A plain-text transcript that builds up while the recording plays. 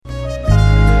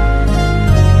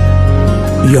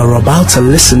You're about to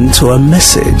listen to a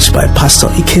message by Pastor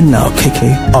Ikenna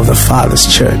Okeke of the Father's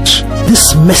Church.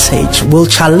 This message will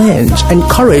challenge,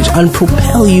 encourage, and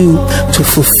propel you to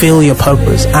fulfill your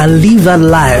purpose and live that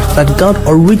life that God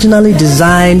originally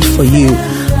designed for you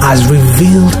as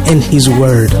revealed in His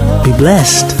Word. Be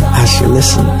blessed as you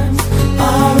listen.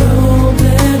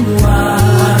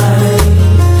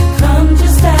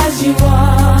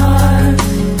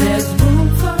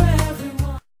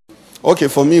 Okay,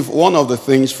 for me, one of the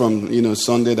things from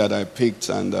Sunday that I picked,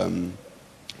 and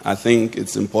I think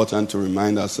it's important to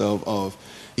remind ourselves of,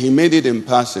 he made it in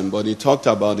passing, but he talked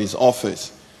about his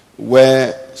office,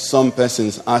 where some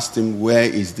persons asked him, where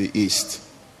is the east?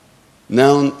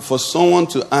 Now, for someone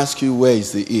to ask you where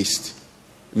is the east,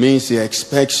 means he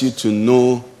expects you to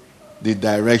know the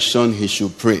direction he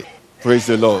should pray. Praise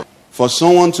the Lord. For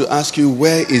someone to ask you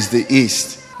where is the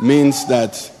east, means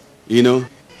that,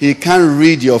 he can't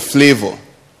read your flavor.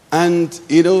 And,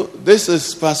 this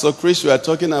is Pastor Chris, we are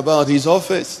talking about his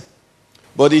office.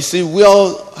 But you see, we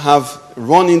all have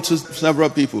run into several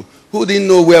people who didn't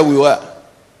know where we were.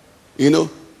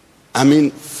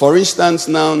 For instance,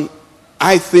 now,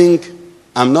 I think,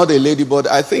 I'm not a lady, but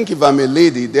I think if I'm a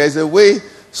lady, there's a way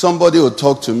somebody will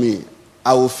talk to me.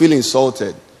 I will feel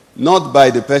insulted. Not by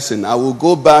the person. I will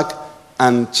go back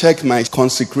and check my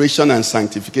consecration and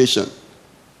sanctification.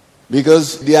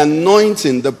 Because the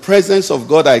anointing, the presence of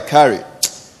God I carry,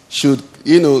 should,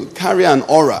 carry an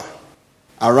aura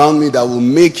around me that will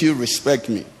make you respect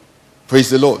me.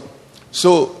 Praise the Lord.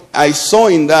 So I saw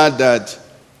in that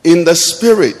in the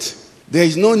spirit, there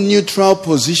is no neutral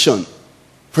position.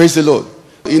 Praise the Lord.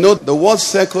 The word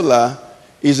secular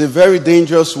is a very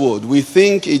dangerous word. We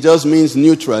think it just means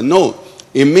neutral. No,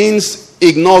 it means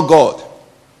ignore God.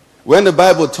 When the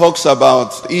Bible talks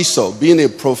about Esau being a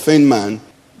profane man,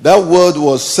 that word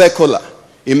was secular.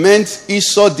 It meant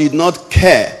Esau did not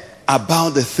care about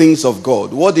the things of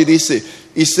God. What did he say?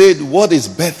 He said, what is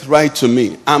birthright to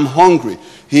me? I'm hungry.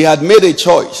 He had made a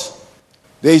choice.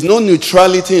 There is no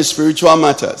neutrality in spiritual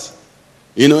matters.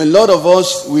 A lot of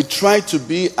us, we try to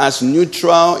be as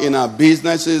neutral in our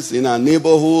businesses, in our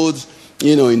neighborhoods,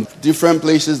 in different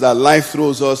places that life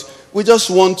throws us. We just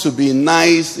want to be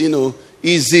nice,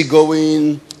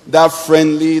 easygoing, that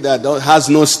friendly, that has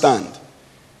no stand.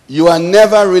 You are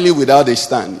never really without a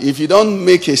stand. If you don't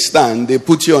make a stand, they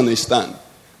put you on a stand.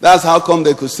 That's how come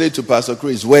they could say to Pastor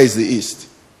Chris, where is the east?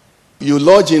 You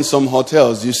lodge in some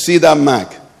hotels, you see that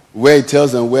mark where it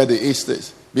tells them where the east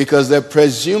is. Because they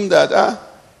presume that,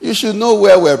 you should know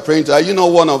where we're praying to. Are you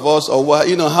not one of us? Or what,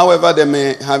 however they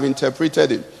may have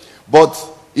interpreted it. But,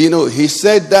 he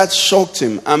said that shocked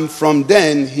him. And from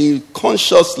then, he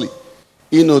consciously,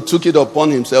 took it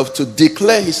upon himself to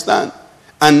declare his stand.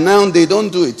 And now they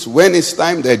don't do it. When it's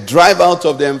time, they drive out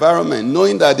of the environment,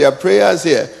 knowing that their prayers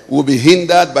here will be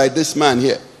hindered by this man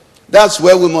here. That's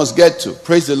where we must get to.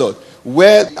 Praise the Lord.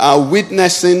 Where our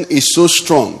witnessing is so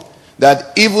strong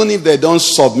that even if they don't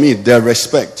submit, they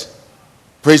respect.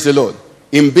 Praise the Lord.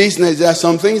 In business, there are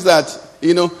some things that,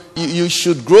 you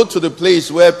should grow to the place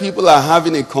where people are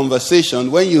having a conversation.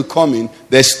 When you come in,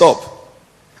 they stop.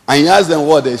 And you ask them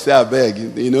what they say, I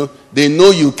beg. They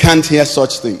know you can't hear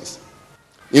such things.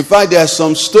 In fact, there are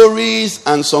some stories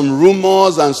and some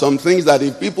rumors and some things that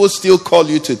if people still call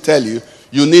you to tell you,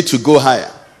 you need to go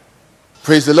higher.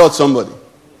 Praise the Lord, somebody.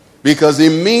 Because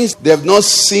it means they've not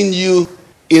seen you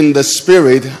in the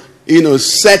spirit,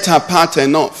 set apart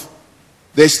enough.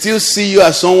 They still see you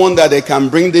as someone that they can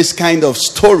bring this kind of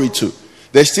story to.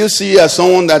 They still see you as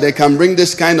someone that they can bring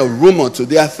this kind of rumor to.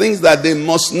 There are things that they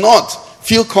must not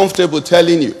feel comfortable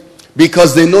telling you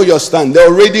because they know your stand. They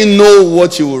already know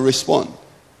what you will respond.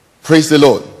 Praise the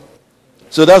Lord.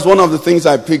 So that's one of the things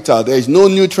I picked out. There is no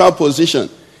neutral position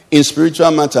in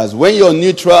spiritual matters. When you're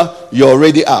neutral, you're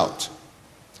already out.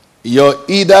 You're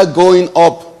either going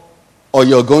up or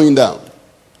you're going down.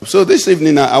 So this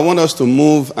evening, I want us to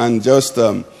move and just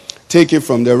take it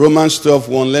from the Romans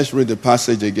 12:1. Let's read the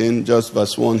passage again, just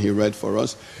verse 1 he read for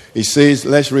us. It says,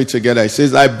 let's read together. It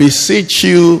says, I beseech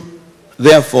you,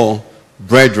 therefore,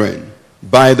 brethren,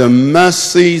 by the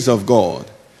mercies of God,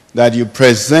 that you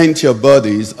present your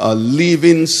bodies a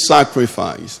living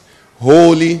sacrifice,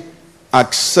 holy,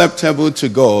 acceptable to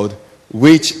God,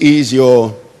 which is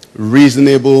your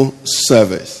reasonable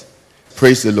service.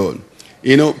 Praise the Lord.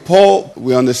 Paul,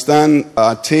 we understand,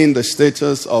 attained the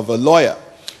status of a lawyer.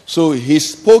 So he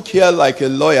spoke here like a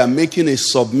lawyer, making a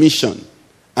submission.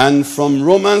 And from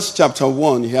Romans chapter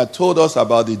 1, he had told us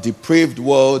about the depraved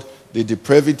world, the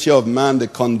depravity of man, the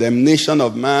condemnation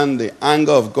of man, the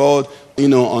anger of God,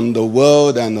 on the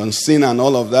world and on sin and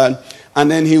all of that. And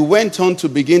then he went on to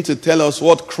begin to tell us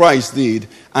what Christ did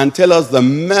and tell us the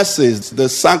message, the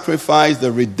sacrifice,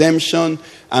 the redemption,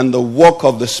 and the work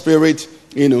of the Spirit.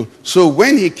 So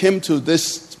when he came to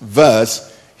this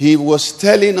verse, he was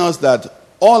telling us that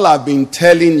all I've been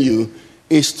telling you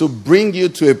is to bring you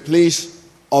to a place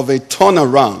of a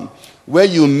turnaround where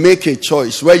you make a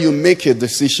choice, where you make a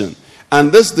decision.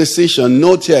 And this decision,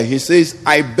 note here, he says,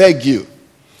 I beg you.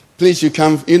 Please, you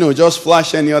can, just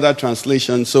flash any other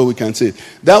translation so we can see it.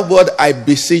 That word, I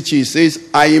beseech you, says,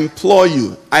 I implore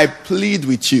you, I plead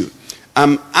with you,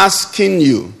 I'm asking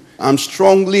you, I'm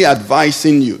strongly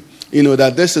advising you,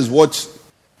 that this is what,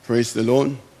 praise the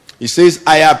Lord. He says,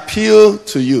 I appeal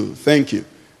to you. Thank you.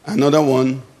 Another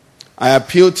one, I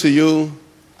appeal to you,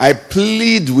 I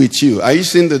plead with you. Are you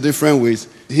seeing the different ways?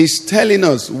 He's telling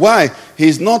us why.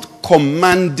 He's not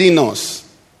commanding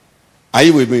us. Are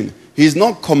you with me? He's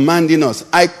not commanding us.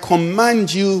 I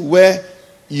command you where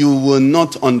you will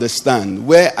not understand,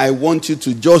 where I want you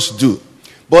to just do.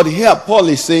 But here Paul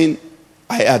is saying,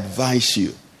 I advise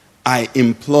you, I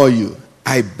implore you,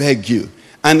 I beg you.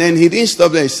 And then he didn't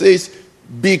stop there. He says,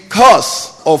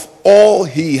 because of all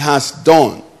he has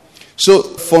done. So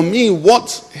for me,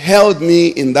 what held me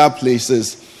in that place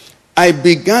is I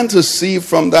began to see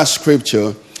from that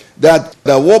scripture that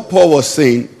what Paul was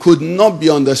saying could not be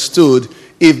understood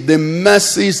if the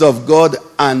mercies of God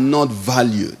are not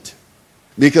valued.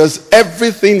 Because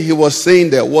everything he was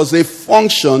saying there was a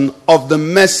function of the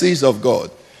mercies of God.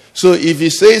 So if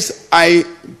he says, I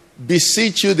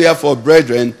beseech you therefore,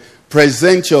 brethren,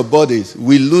 present your bodies,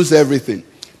 we lose everything.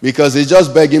 Because he's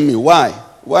just begging me. Why?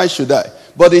 Why should I?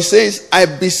 But he says, I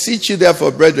beseech you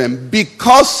therefore, brethren,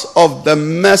 because of the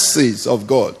mercies of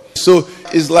God. So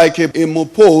it's like a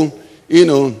mopo,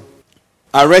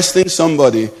 arresting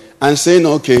somebody and saying,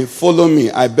 okay, follow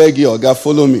me. I beg you, God,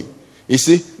 follow me. You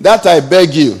see, that I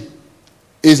beg you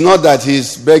is not that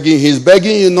he's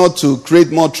begging you not to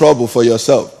create more trouble for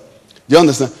yourself. Do you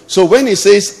understand? So when he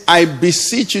says, I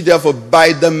beseech you therefore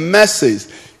by the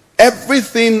mercies,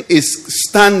 everything is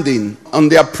standing on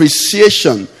the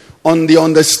appreciation, on the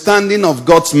understanding of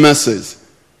God's mercies.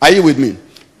 Are you with me?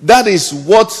 That is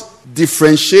what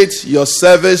differentiates your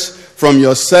service from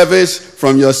your service,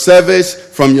 from your service,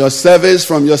 from your service,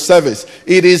 from your service.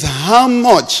 It is how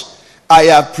much I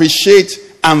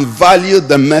appreciate and value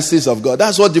the mercies of God.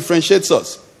 That's what differentiates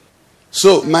us.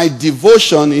 So my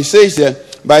devotion, he says here,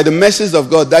 by the mercies of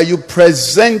God, that you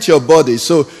present your body.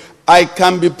 So I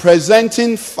can be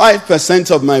presenting 5%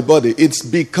 of my body. It's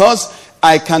because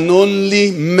I can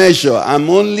only measure, I'm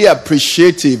only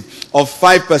appreciative of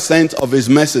 5% of his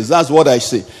message. That's what I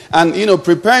see. And,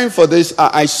 preparing for this,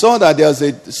 I saw that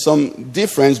there's some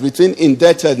difference between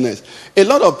indebtedness. A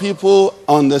lot of people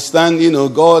understand,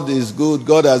 God is good.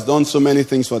 God has done so many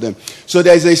things for them. So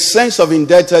there's a sense of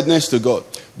indebtedness to God.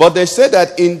 But they say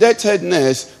that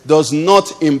indebtedness does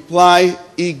not imply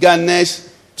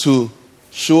eagerness to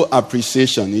show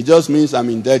appreciation. It just means I'm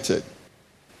indebted.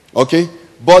 Okay?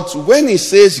 But when he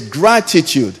says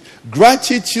gratitude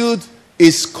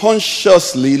is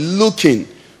consciously looking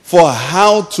for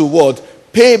how to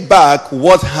pay back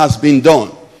what has been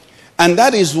done. And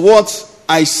that is what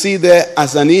I see there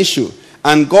as an issue.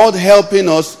 And God helping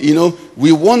us,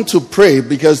 we want to pray,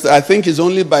 because I think it's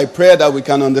only by prayer that we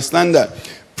can understand that.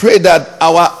 Pray that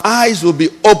our eyes will be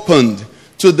opened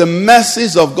to the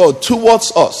mercies of God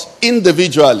towards us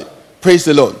individually. Praise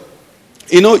the Lord.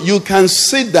 You can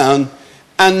sit down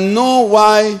and know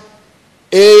why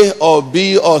A or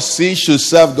B or C should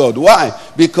serve God. Why?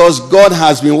 Because God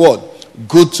has been what?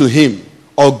 Good to him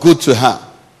or good to her.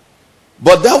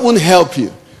 But that won't help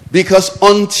you. Because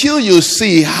until you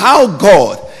see how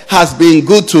God has been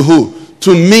good to who?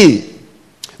 To me.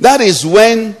 That is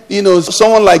when,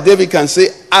 someone like David can say,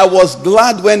 I was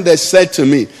glad when they said to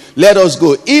me, let us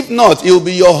go. If not, it will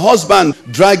be your husband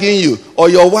dragging you, or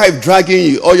your wife dragging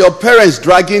you, or your parents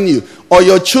dragging you, or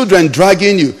your children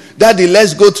dragging you. Daddy,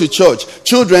 let's go to church.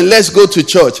 Children, let's go to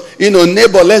church.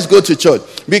 Neighbor, let's go to church.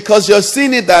 Because you're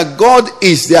seeing it that God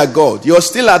is their God. You're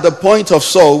still at the point of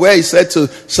Saul where he said to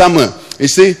Samuel, you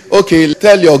see, okay,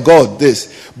 tell your God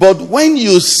this. But when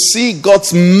you see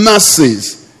God's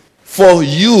mercies for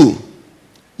you,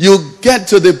 you get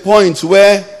to the point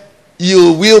where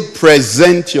you will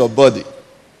present your body.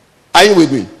 Are you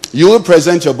with me? You will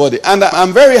present your body. And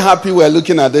I'm very happy we're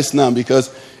looking at this now,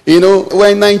 because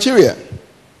we're in Nigeria,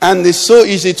 and it's so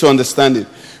easy to understand it.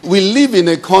 We live in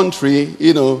a country,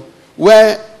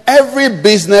 where every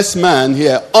businessman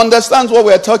here understands what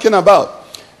we're talking about.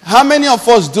 How many of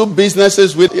us do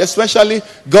businesses with, especially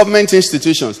government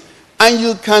institutions? And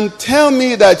you can tell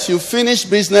me that you finish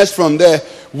business from there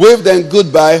wave them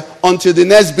goodbye until the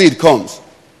next bid comes.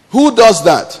 Who does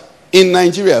that in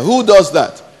Nigeria? Who does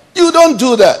that? You don't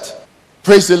do that.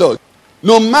 Praise the Lord.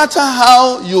 No matter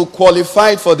how you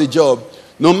qualified for the job,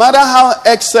 no matter how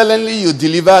excellently you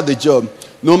deliver the job,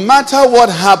 no matter what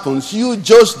happens, you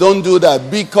just don't do that,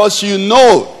 because you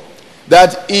know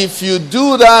that if you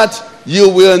do that, you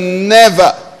will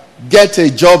never get a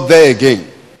job there again.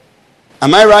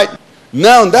 Am I right?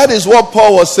 Now, that is what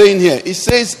Paul was saying here. He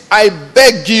says, I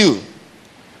beg you,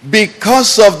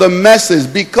 because of the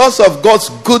message, because of God's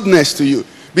goodness to you,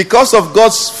 because of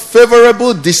God's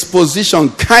favorable disposition,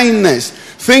 kindness,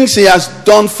 things he has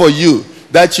done for you,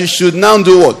 that you should now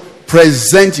do what?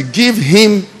 Present, give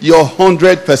him your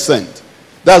 100%.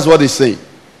 That's what he's saying.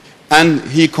 And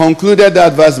he concluded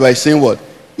that verse by saying what?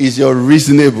 Is your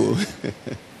reasonable.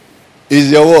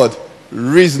 Is your what?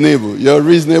 Reasonable. Your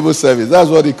reasonable service. That's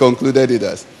what he concluded it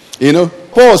as.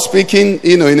 Paul speaking,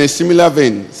 in a similar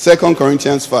vein, 2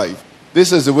 Corinthians 5.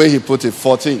 This is the way he put it,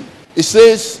 14. It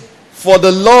says, for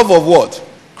the love of what?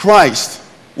 Christ.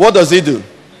 What does he do?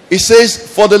 It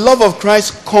says, for the love of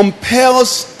Christ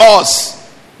compels us.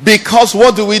 Because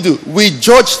what do? We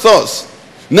judge thus.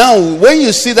 Now, when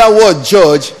you see that word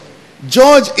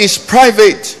judge is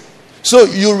private. So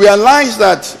you realize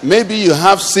that maybe you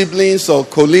have siblings or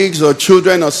colleagues or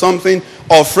children or something,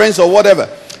 or friends or whatever.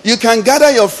 You can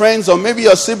gather your friends or maybe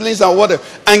your siblings or whatever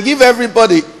and give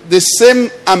everybody the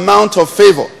same amount of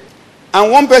favor.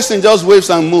 And one person just waves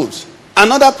and moves.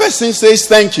 Another person says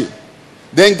thank you.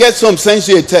 Then gets home, sends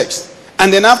you a text.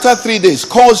 And then after 3 days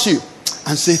calls you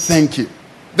and say thank you.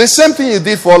 The same thing you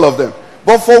did for all of them.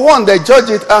 But for one, they judge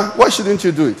it. Why shouldn't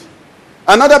you do it?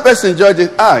 Another person judge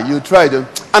it. You tried it.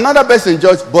 Another person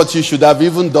judge, but you should have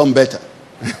even done better.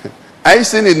 Are you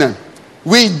seeing it now?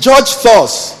 We judge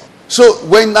thus. So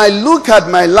when I look at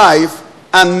my life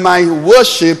and my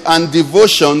worship and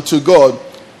devotion to God,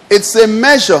 it's a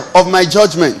measure of my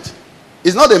judgment.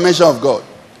 It's not a measure of God.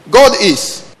 God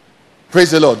is.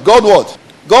 Praise the Lord. God what?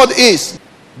 God is.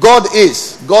 God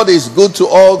is. God is good to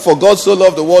all. For God so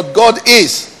loved the world. God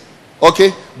is.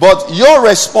 Okay? But your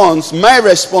response, my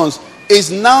response, is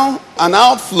now an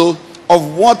outflow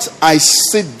of what I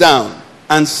sit down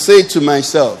and say to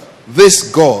myself, this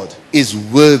God is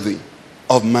worthy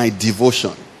of my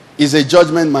devotion. It's a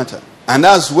judgment matter. And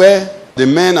that's where the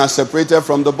men are separated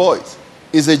from the boys.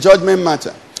 It's a judgment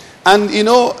matter. And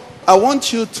I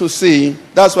want you to see,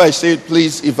 that's why I said,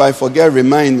 please, if I forget,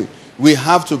 remind me. We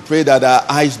have to pray that our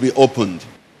eyes be opened.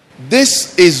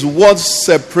 This is what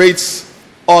separates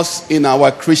us in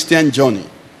our Christian journey.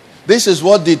 This is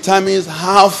what determines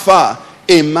how far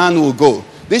a man will go.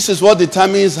 This is what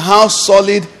determines how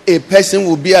solid a person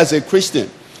will be as a Christian.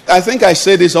 I think I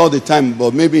say this all the time,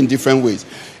 but maybe in different ways.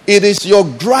 It is your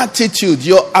gratitude,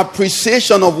 your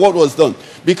appreciation of what was done.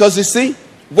 Because you see,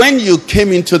 when you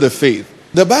came into the faith,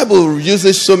 the Bible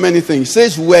uses so many things. It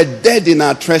says we're dead in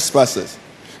our trespasses.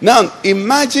 Now,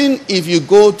 imagine if you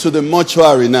go to the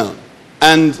mortuary now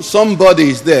and somebody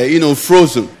is there,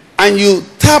 frozen. And you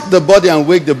tap the body and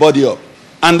wake the body up.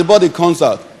 And the body comes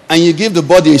out. And you give the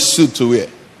body a suit to wear.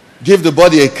 Give the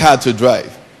body a car to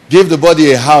drive. Give the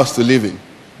body a house to live in.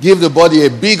 Give the body a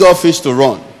big office to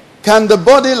run. Can the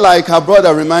body, like our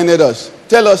brother reminded us,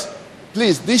 tell us,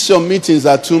 please, these your meetings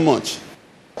are too much.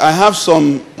 I have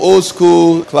some old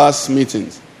school class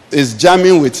meetings. It's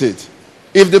jamming with it.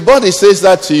 If the body says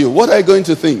that to you, what are you going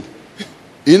to think?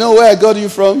 You know where I got you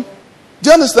from? Do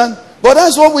you understand? But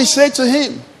that's what we say to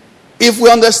him. If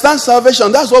we understand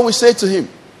salvation, that's what we say to him.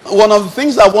 One of the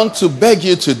things I want to beg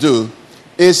you to do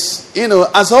is,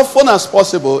 as often as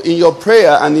possible in your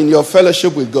prayer and in your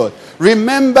fellowship with God,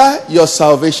 remember your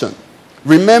salvation.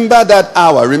 Remember that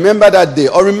hour. Remember that day.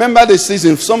 Or remember the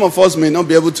season. Some of us may not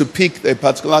be able to pick a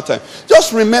particular time.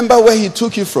 Just remember where he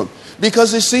took you from.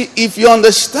 Because you see, if you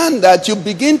understand that, you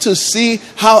begin to see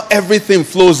how everything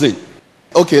flows in.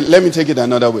 Okay, let me take it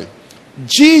another way.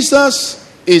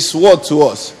 Jesus is what to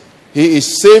us? He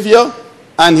is Savior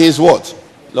and he is what?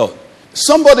 Lord.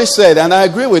 Somebody said, and I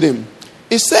agree with him,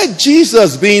 he said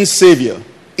Jesus being Savior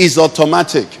is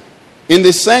automatic. In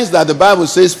the sense that the Bible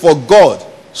says, for God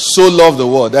so loved the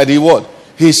world that he what?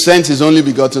 He sent his only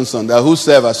begotten Son, that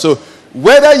whosoever. So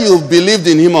whether you believed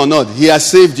in him or not, he has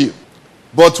saved you.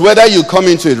 But whether you come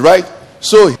into it, right?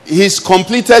 So he's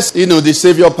completed, the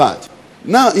Savior part.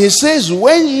 Now he says,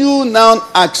 when you now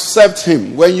accept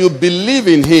him, when you believe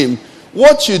in him,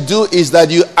 what you do is that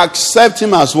you accept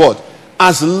him as what?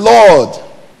 As Lord.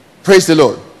 Praise the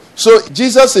Lord. So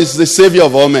Jesus is the Savior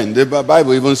of all men. The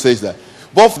Bible even says that.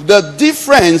 But the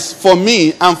difference for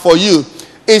me and for you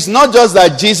is not just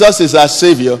that Jesus is our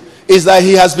Savior, is that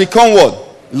he has become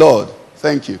what? Lord.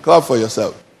 Thank you. Clap for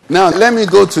yourself. Now, let me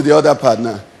go to the other part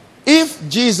now. If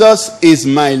Jesus is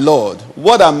my Lord,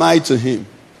 what am I to him?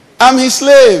 I'm his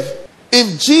slave.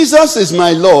 If Jesus is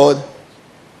my Lord,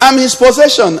 I'm his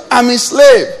possession. I'm his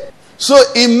slave. So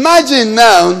imagine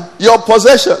now your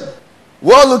possession.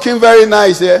 We're all looking very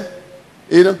nice here.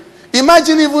 You know,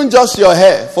 imagine even just your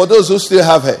hair, for those who still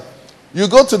have hair. You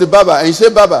go to the barber and you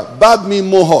say, Barber, barb me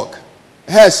mohawk.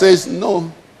 Hair says,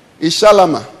 no, it's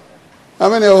Shalama. How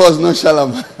many of us know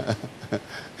Shalama?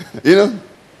 You know,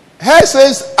 hair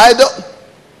says, I don't.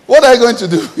 What are you going to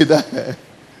do with that hair?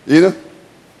 You know,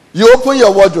 you open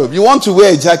your wardrobe. You want to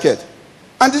wear a jacket.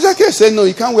 And the jacket says, no,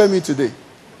 you can't wear me today.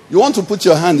 You want to put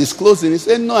your hand, it's closed, and you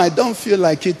say, no, I don't feel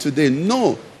like it today.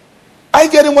 No. Are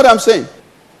you getting what I'm saying?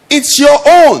 It's your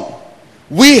own.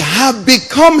 We have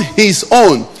become his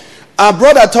own. Our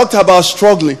brother talked about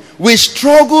struggling. We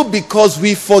struggle because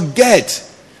we forget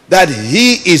that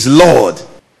he is Lord.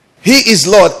 He is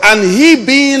Lord. And he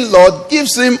being Lord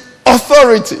gives him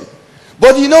authority.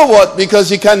 But you know what?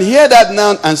 Because you can hear that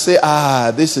now and say,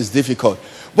 this is difficult.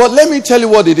 But let me tell you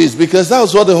what it is. Because that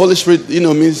was what the Holy Spirit,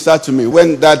 ministered to me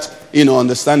when that,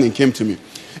 understanding came to me.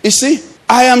 You see,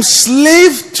 I am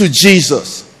slave to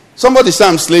Jesus. Somebody say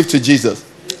I'm slave to Jesus.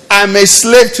 I'm a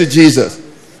slave to Jesus.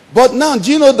 But now,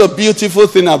 do you know the beautiful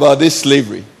thing about this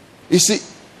slavery? You see,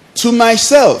 to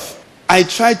myself, I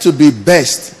try to be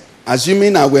best.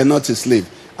 Assuming I were not a slave,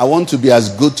 I want to be as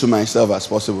good to myself as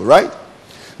possible, right?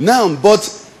 Now,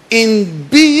 but in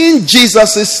being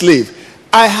Jesus' slave,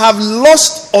 I have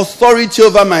lost authority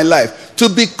over my life to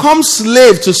become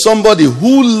slave to somebody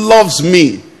who loves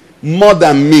me more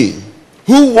than me,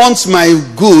 who wants my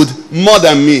good more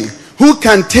than me, who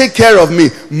can take care of me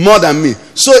more than me.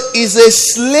 So it's a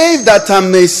slave that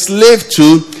I'm a slave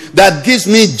to that gives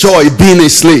me joy being a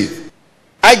slave.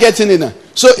 I get in there.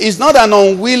 So it's not an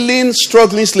unwilling,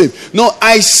 struggling slave. No,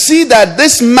 I see that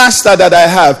this master that I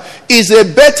have is a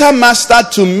better master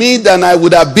to me than I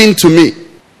would have been to me.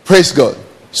 Praise God.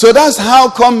 So that's how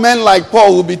come men like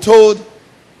Paul will be told,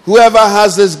 whoever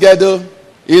has this ghetto,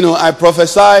 I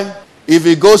prophesy, if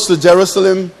he goes to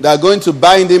Jerusalem, they're going to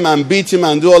bind him and beat him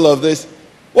and do all of this.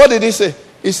 What did he say?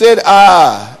 He said,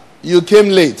 you came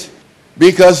late.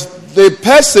 Because the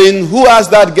person who has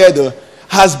that ghetto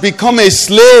has become a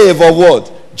slave of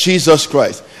what? Jesus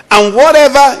Christ. And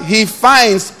whatever he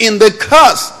finds in the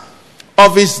curse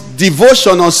of his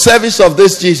devotion or service of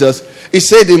this Jesus, he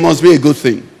said it must be a good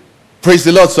thing. Praise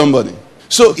the Lord, somebody.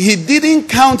 So he didn't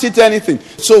count it anything.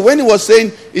 So when he was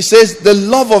saying, he says, the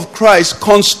love of Christ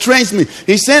constrains me.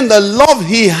 He's saying the love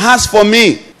he has for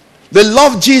me. The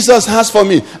love Jesus has for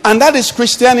me. And that is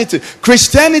Christianity.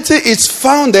 Christianity is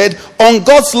founded on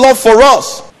God's love for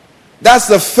us. That's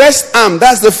the first arm.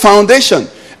 That's the foundation.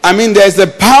 I mean, there's the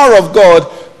power of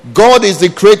God. God is the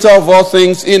creator of all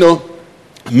things,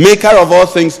 maker of all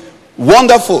things.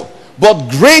 Wonderful.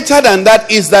 But greater than that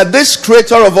is that this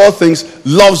creator of all things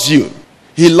loves you.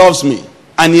 He loves me.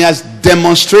 And he has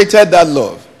demonstrated that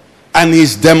love. And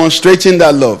he's demonstrating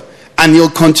that love. And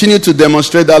he'll continue to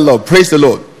demonstrate that love. Praise the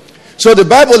Lord. So the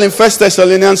Bible in 1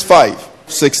 Thessalonians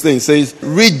 5:16 says,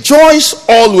 rejoice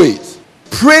always.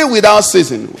 Pray without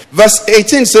ceasing. Verse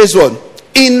 18 says what?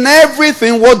 In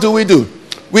everything, what do?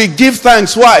 We give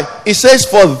thanks. Why? It says,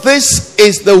 for this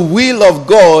is the will of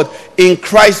God in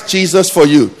Christ Jesus for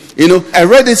you. I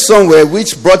read it somewhere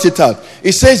which brought it out.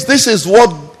 It says, this is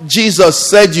what Jesus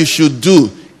said you should do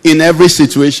in every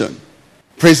situation.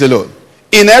 Praise the Lord.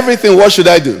 In everything, what should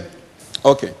I do?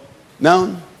 Okay.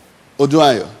 Now,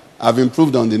 Oduayo. I've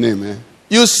improved on the name.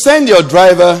 You send your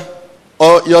driver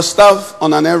or your staff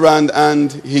on an errand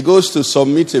and he goes to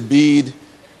submit a bid,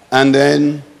 and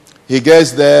then he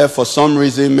gets there for some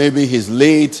reason, maybe he's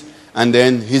late, and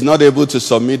then he's not able to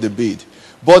submit the bid.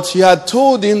 But you had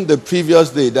told him the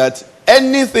previous day that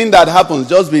anything that happens,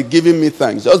 just be giving me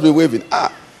thanks, just be waving.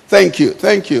 Thank you,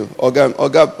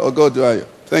 Oga,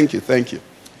 thank you.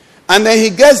 And then he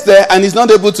gets there and he's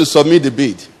not able to submit the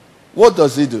bid. What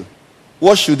does he do?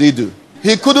 What should he do?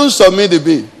 He couldn't submit the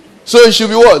bid. So he should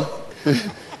be what?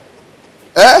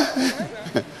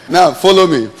 Now, follow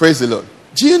me. Praise the Lord.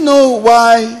 Do you know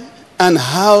why and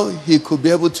how he could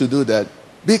be able to do that?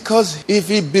 Because if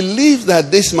he believes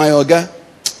that this my Oga,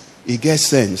 he gets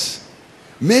sense.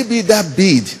 Maybe that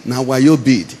bid, now why your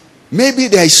bid? Maybe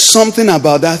there is something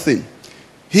about that thing.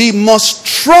 He must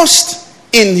trust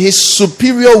in his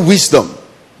superior wisdom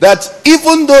that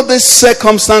even though this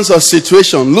circumstance or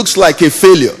situation looks like a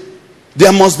failure,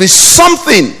 there must be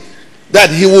something that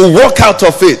he will work out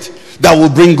of it that will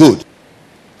bring good.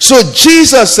 So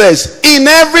Jesus says, in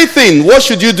everything, what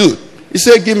should you do? He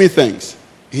said, give me thanks.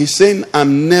 He's saying,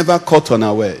 I'm never caught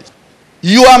unawares.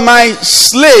 You are my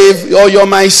slave, or you're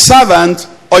my servant,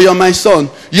 or you're my son.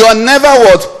 You are never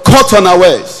what? Caught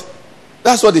unawares.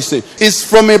 That's what he's saying. It's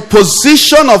from a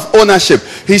position of ownership.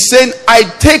 He's saying, I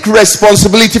take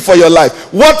responsibility for your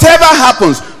life. Whatever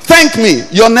happens, thank me.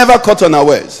 You're never caught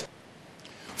unawares.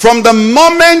 From the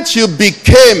moment you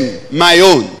became my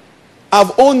own,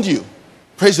 I've owned you.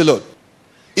 Praise the Lord.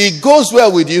 It goes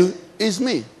well with you, it's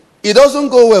me. It doesn't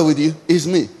go well with you, it's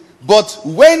me. But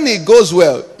when it goes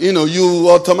well, you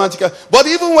automatically. But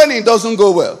even when it doesn't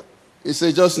go well, he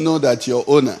says, just know that your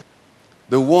owner,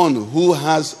 the one who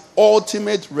has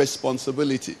ultimate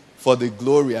responsibility for the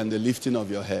glory and the lifting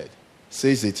of your head,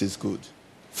 says it is good.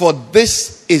 For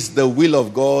this is the will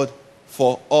of God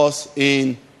for us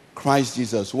in Christ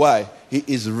Jesus. Why? He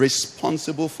is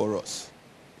responsible for us.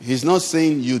 He's not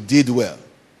saying you did well.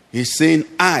 He's saying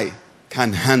I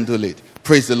can handle it.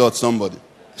 Praise the Lord, somebody.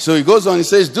 So he goes on, he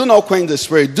says, do not quench the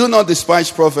spirit, do not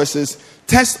despise prophecies,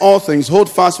 test all things, hold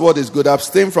fast what is good,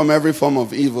 abstain from every form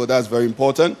of evil. That's very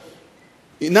important.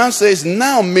 He now says,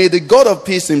 now may the God of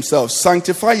peace himself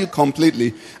sanctify you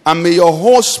completely, and may your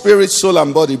whole spirit, soul,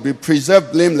 and body be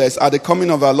preserved blameless at the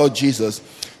coming of our Lord Jesus.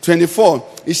 24,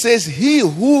 he says, he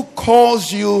who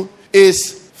calls you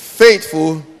is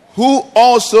faithful, who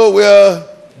also will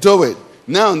do it.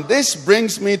 Now, this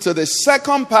brings me to the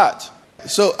second part.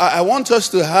 So I want us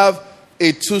to have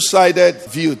a two-sided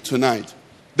view tonight.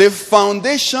 The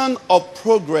foundation of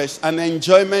progress and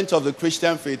enjoyment of the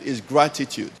Christian faith is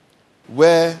gratitude.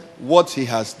 Where what he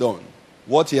has done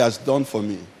for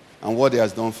me, and what he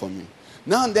has done for me.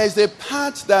 Now there's a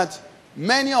part that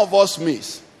many of us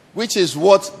miss, which is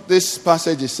what this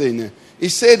passage is saying here. He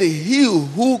said, he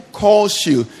who calls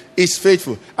you is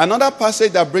faithful. Another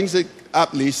passage that brings it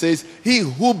aptly says, he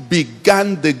who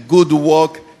began the good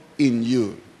work in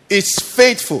you is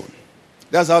faithful.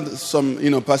 That's how some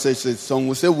passage says. Some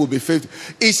will say will be faithful.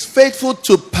 Is faithful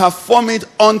to perform it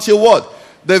until what?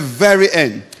 The very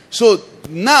end. So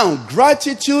now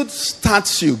gratitude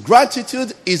starts you.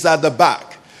 Gratitude is at the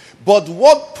back. But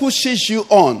what pushes you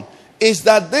on is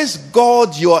that this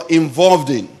God you are involved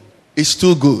in is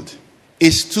too good,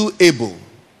 is too able,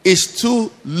 is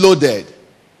too loaded.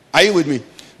 Are you with me?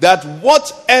 That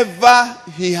whatever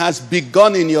he has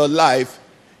begun in your life,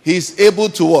 he's able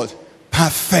to what?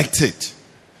 Perfect it.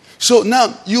 So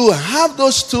now you have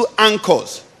those two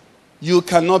anchors. You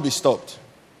cannot be stopped.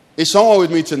 Is someone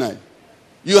with me tonight?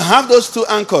 You have those two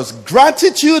anchors.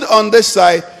 Gratitude on this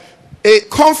side, a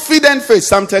confident faith.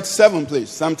 Psalm 37, please.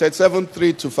 Psalm 37,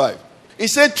 3-5. He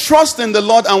said, trust in the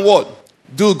Lord and what?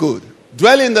 Do good.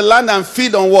 Dwell in the land and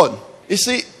feed on what? You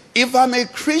see, if I'm a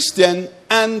Christian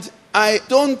and I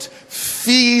don't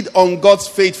feed on God's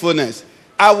faithfulness,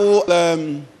 I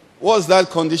will, what's that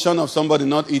condition of somebody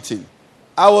not eating?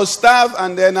 I will starve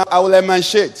and then I will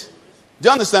emancipate. Do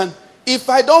you understand? If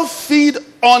I don't feed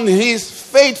on his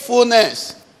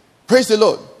faithfulness, praise the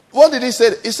Lord. What did he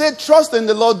say? He said, trust in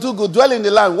the Lord, do good, dwell in the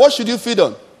land. What should you feed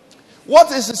on?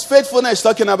 What is his faithfulness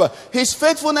talking about? His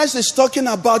faithfulness is talking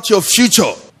about your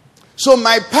future. So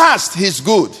my past is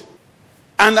good.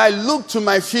 And I look to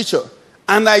my future.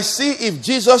 And I see if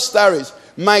Jesus tarries,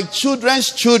 my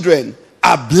children's children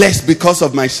are blessed because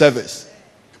of my service.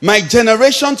 My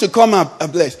generation to come are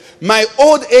blessed. My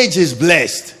old age is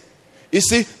blessed. You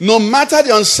see, no matter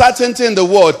the uncertainty in the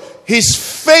world, his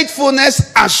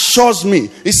faithfulness assures me.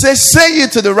 He says, say ye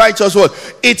to the righteous word,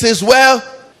 it is well.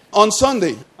 On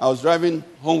Sunday, I was driving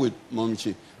home with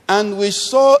Momichi, and we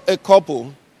saw a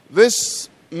couple. This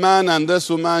man and this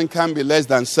woman can be less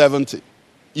than 70.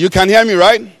 You can hear me,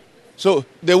 right? So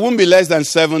they won't be less than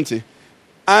 70.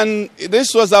 And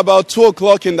this was about 2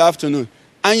 o'clock in the afternoon.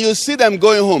 And you see them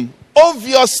going home.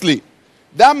 Obviously,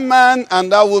 that man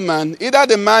and that woman, either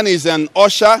the man is an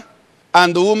usher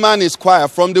and the woman is choir.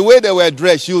 From the way they were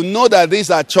dressed, you know that these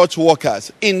are church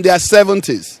workers in their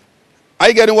 70s. Are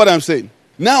you getting what I'm saying?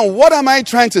 Now, what am I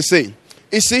trying to say?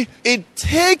 You see, it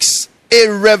takes a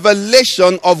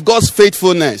revelation of God's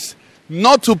faithfulness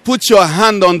not to put your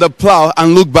hand on the plow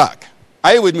and look back.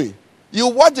 Are you with me? You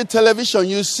watch the television,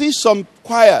 you see some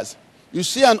choirs. You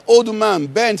see an old man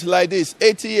bent like this,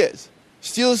 80 years,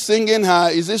 still singing her,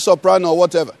 is it soprano or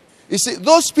whatever. You see,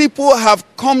 those people have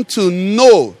come to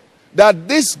know that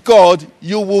this God,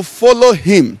 you will follow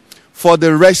him for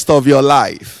the rest of your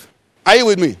life. Are you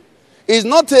with me? It's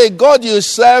not a God you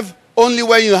serve only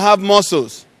when you have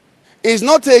muscles. It's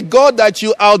not a God that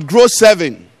you outgrow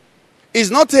serving. It's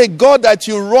not a God that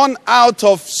you run out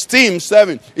of steam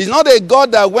serving. It's not a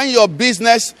God that when your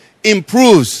business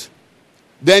improves,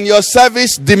 then your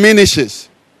service diminishes.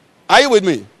 Are you with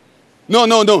me?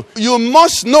 No. You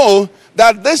must know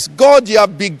that this God you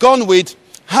have begun with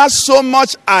has so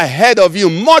much ahead of you,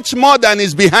 much more than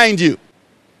is behind you.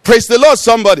 Praise the Lord,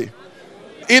 somebody.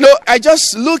 I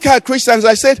just look at Christians.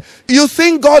 I said, you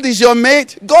think God is your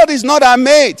mate? God is not our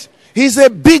mate. He's a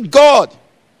big God.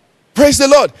 Praise the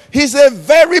Lord. He's a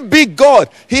very big God.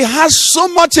 He has so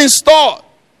much in store.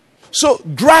 So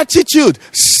gratitude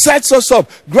sets us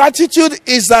up. Gratitude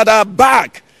is at our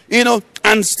back,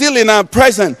 and still in our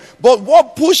present. But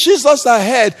what pushes us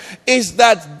ahead is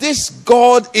that this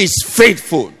God is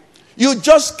faithful. You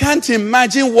just can't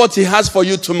imagine what he has for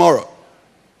you tomorrow.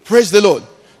 Praise the Lord.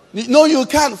 No, you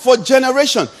can't. For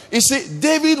generation. You see,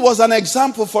 David was an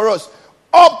example for us.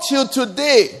 Up till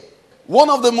today, one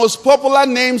of the most popular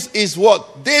names is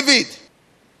what? David.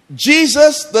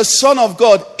 Jesus, the Son of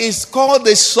God, is called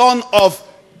the Son of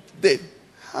David.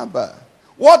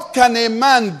 What can a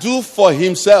man do for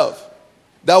himself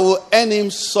that will earn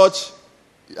him such,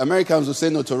 Americans will say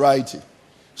notoriety,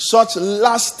 such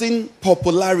lasting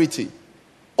popularity?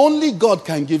 Only God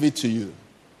can give it to you.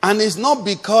 And it's not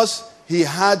because he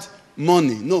had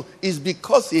money. No, it's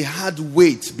because he had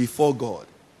weight before God.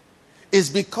 It's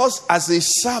because as he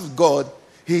served God,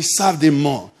 he served him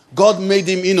more. God made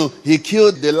him, he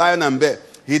killed the lion and bear.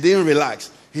 He didn't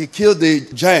relax. He killed the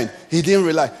giant. He didn't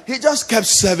relax. He just kept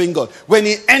serving God. When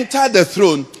he entered the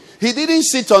throne, he didn't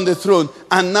sit on the throne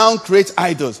and now create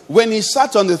idols. When he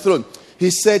sat on the throne, he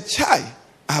said, Chai,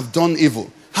 I've done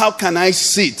evil. How can I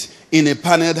sit in a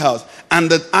paneled house? And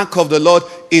the ark of the Lord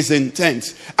is in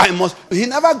tents. He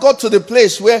never got to the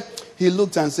place where he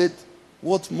looked and said,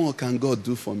 what more can God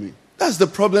do for me? That's the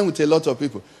problem with a lot of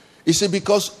people. You see,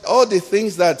 because all the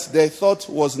things that they thought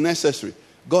was necessary,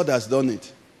 God has done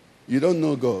it. You don't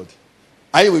know God.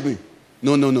 Are you with me?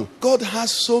 No. God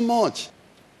has so much.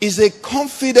 It's a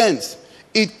confidence.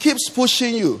 It keeps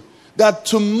pushing you that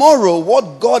tomorrow,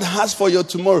 what God has for you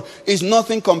tomorrow is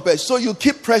nothing compared. So you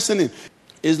keep pressing it.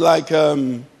 It's like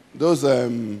those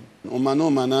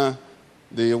Omana,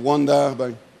 the wonder.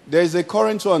 But there's a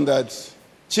current one that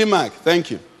Chimak,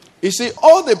 thank you. You see,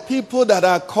 all the people that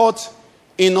are caught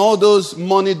in all those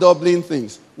money doubling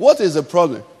things, what is the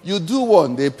problem? You do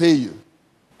one, they pay you.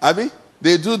 Abi?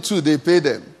 They do two, they pay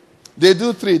them. They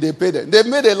do three, they pay them. They've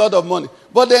made a lot of money,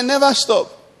 but they never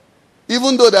stop.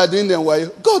 Even though they're doing them while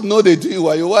God knows they do it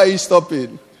while why are you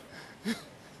stopping? Do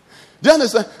you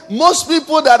understand? Most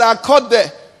people that are caught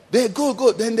there, they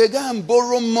go, then they go and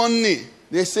borrow money.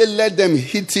 They say, let them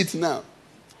hit it now.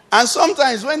 And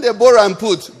sometimes when they borrow and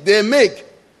put, they make.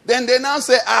 Then they now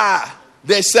say,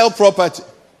 they sell property.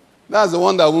 That's the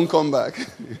one that won't come back.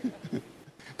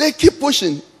 They keep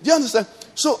pushing. Do you understand?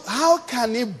 So how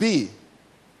can it be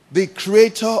the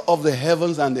creator of the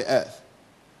heavens and the earth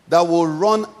that will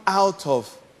run out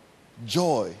of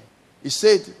joy? He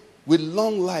said, with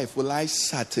long life will I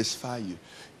satisfy you.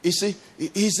 You see,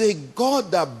 he's a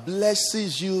God that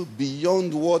blesses you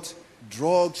beyond what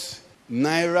drugs,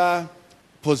 naira,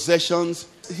 possessions.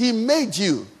 He made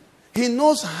you. He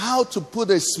knows how to put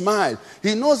a smile.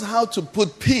 He knows how to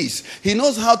put peace. He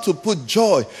knows how to put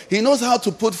joy. He knows how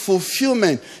to put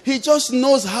fulfillment. He just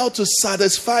knows how to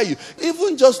satisfy you.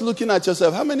 Even just looking at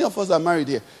yourself. How many of us are married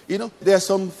here? There's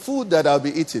some food that I'll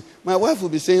be eating. My wife will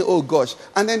be saying, oh gosh.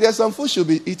 And then there's some food she'll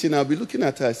be eating. I'll be looking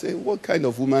at her and say, what kind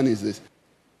of woman is this?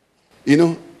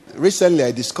 Recently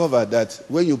I discovered that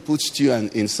when you put stew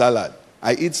in salad,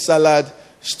 I eat salad,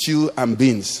 stew, and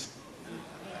beans.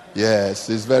 Yes,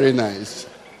 it's very nice.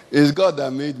 It's God that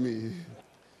made me.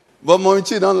 But Mommy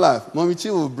Chi, don't laugh. Mommy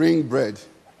Chi will bring bread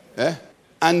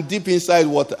and dip inside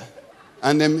water.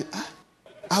 And then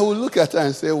I will look at her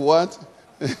and say, what?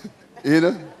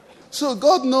 So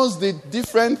God knows the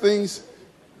different things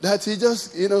that he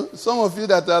just, some of you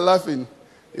that are laughing,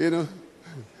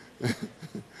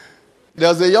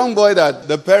 There's a young boy that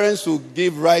the parents will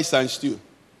give rice and stew.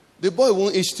 The boy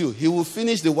won't eat stew. He will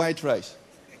finish the white rice.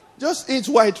 Just eat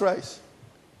white rice.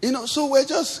 So we're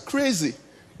just crazy.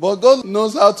 But God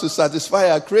knows how to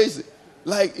satisfy our crazy.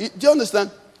 Do you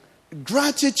understand?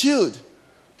 Gratitude.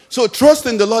 So trust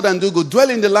in the Lord and do good.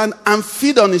 Dwell in the land and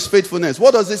feed on his faithfulness.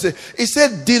 What does it say? It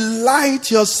said,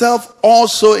 delight yourself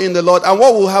also in the Lord. And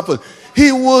what will happen?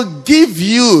 He will give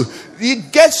you.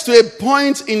 It gets to a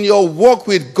point in your walk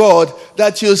with God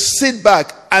that you sit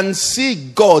back and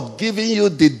see God giving you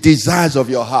the desires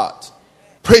of your heart.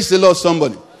 Praise the Lord,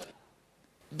 somebody.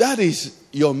 That is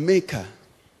your maker.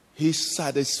 He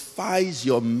satisfies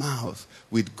your mouth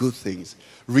with good things.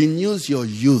 Renews your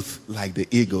youth like the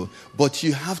eagle. But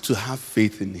you have to have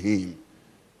faith in him.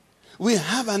 We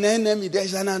have an enemy.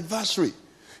 There's an adversary.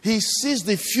 He sees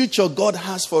the future God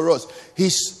has for us.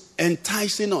 He's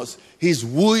enticing us. He's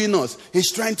wooing us.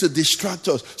 He's trying to distract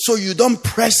us. So you don't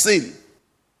press in.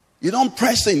 You don't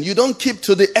press in. You don't keep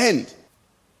to the end.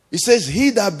 He says,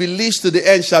 he that believes to the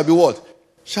end shall be what?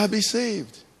 Shall be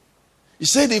saved. He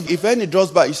said, if any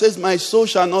draws back, he says, my soul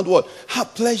shall not what?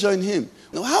 Have pleasure in him.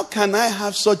 Now, how can I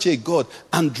have such a God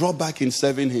and draw back in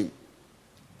serving him?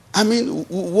 I mean,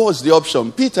 what's the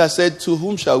option? Peter said, to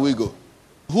whom shall we go?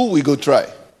 Who we go try?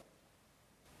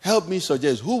 Help me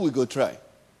suggest, who we go try?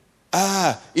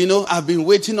 I've been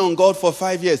waiting on God for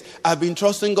 5 years. I've been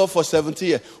trusting God for 70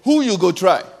 years. Who you go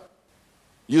try?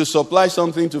 You supply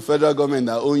something to federal government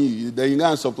that own you. Then you go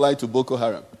and supply to Boko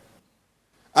Haram.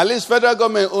 At least federal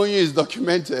government own you is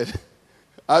documented.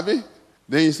 Abi?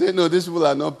 Then you say, no, these people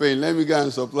are not paying. Let me go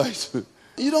and supply to.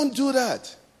 You don't do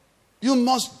that. You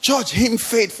must judge him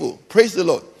faithful. Praise the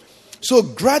Lord. So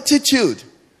gratitude.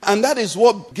 And that is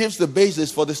what gives the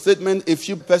basis for the statement a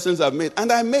few persons have made.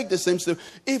 And I make the same statement.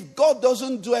 If God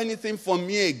doesn't do anything for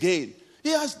me again, he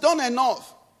has done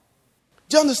enough.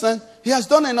 Do you understand? He has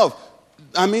done enough.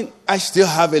 I mean, I still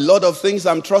have a lot of things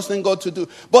I'm trusting God to do.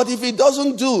 But if he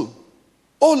doesn't do,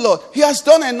 oh Lord, he has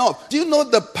done enough. Do you know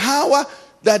the power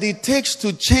that it takes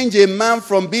to change a man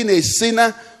from being a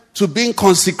sinner to being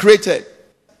consecrated?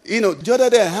 The other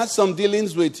day I had some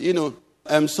dealings with,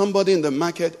 somebody in the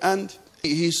market, and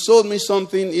he sold me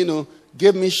something,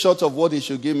 gave me short of what he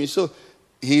should give me. So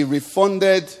he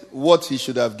refunded what he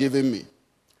should have given me.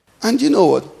 And you know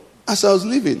what? As I was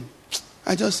leaving,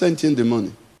 I just sent him the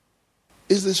money.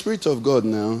 It's the Spirit of God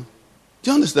now.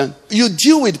 Do you understand? You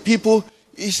deal with people.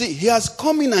 You see, he has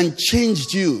come in and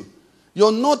changed you.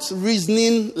 You're not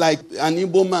reasoning like an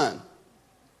Igbo man.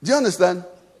 Do you understand?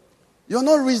 You're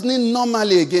not reasoning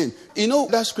normally again. You know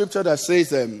that scripture that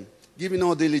says, giving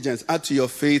all diligence, add to your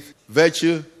faith,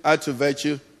 virtue, add to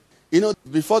virtue.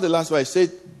 Before the last one, I said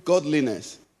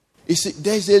godliness. You see,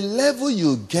 there's a level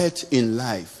you get in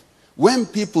life. When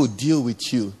people deal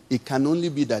with you, it can only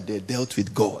be that they dealt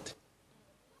with God.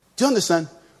 Do you understand?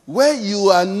 Where you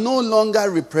are no longer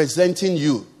representing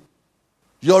you.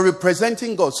 You're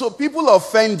representing God. So people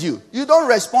offend you. You don't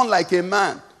respond like a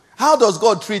man. How does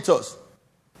God treat us?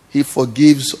 He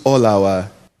forgives all our...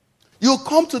 You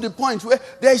come to the point where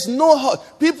there is no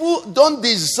hurt. People don't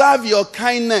deserve your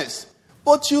kindness.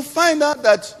 But you find out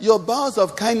that your bowels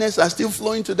of kindness are still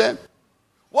flowing to them.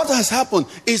 What has happened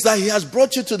is that he has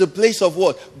brought you to the place of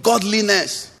what?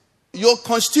 Godliness. Your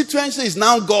constituency is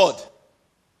now God.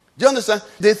 Do you understand?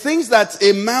 The things that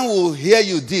a man will hear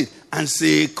you did and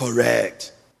say,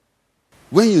 correct.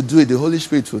 When you do it, the Holy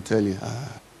Spirit will tell you,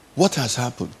 what has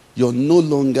happened? You're no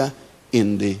longer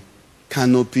in the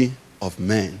canopy of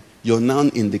men. You're now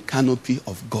in the canopy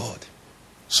of God.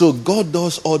 So God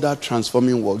does all that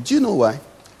transforming work. Do you know why?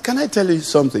 Can I tell you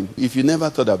something? If you never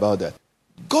thought about that.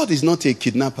 God is not a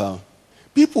kidnapper.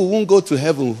 People won't go to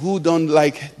heaven who don't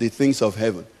like the things of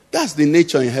heaven. That's the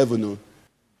nature in heaven. No?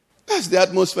 That's the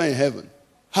atmosphere in heaven.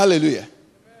 Hallelujah.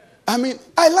 I mean,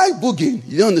 I like boogieing.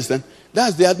 You understand?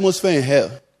 That's the atmosphere in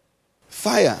hell.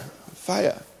 Fire.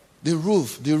 The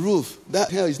roof.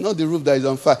 That hell is not the roof that is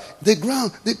on fire. The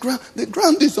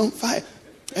ground is on fire.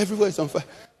 Everywhere is on fire.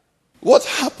 What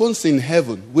happens in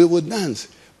heaven? We will dance,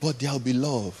 but there will be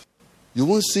love. You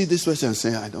won't see this person and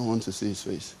say, I don't want to see his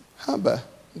face. How about?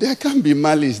 There can't be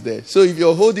malice there. So if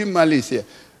you're holding malice here,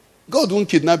 God won't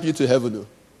kidnap you to heaven. No.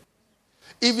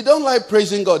 If you don't like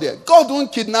praising God here, God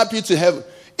won't kidnap you to heaven.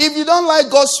 If you don't like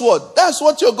God's word, that's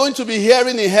what you're going to be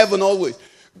hearing in heaven always.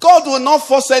 God will not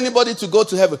force anybody to go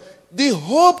to heaven. The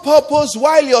whole purpose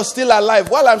while you're still alive,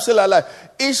 while I'm still alive,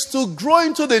 is to grow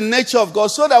into the nature of God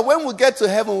so that when we get to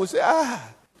heaven, we say,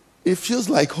 it feels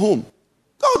like home.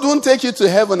 God won't take you to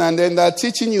heaven and then they're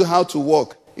teaching you how to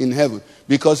walk in heaven.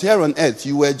 Because here on earth,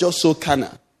 you were just so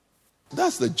carnal.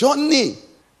 That's the journey.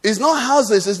 It's not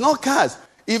houses, it's not cars.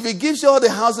 If he gives you all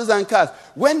the houses and cars,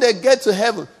 when they get to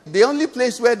heaven, the only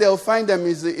place where they'll find them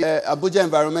is the Abuja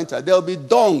Environmental. There'll be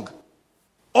dung.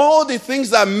 All the things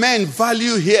that men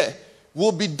value here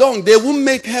will be dung. They won't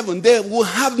make heaven. They will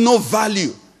have no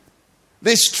value.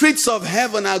 The streets of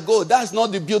heaven are gold. That's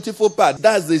not the beautiful part.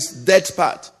 That's this dead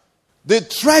part. The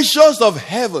treasures of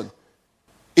heaven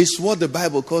is what the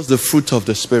Bible calls the fruit of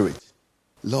the Spirit.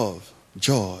 Love,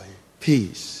 joy,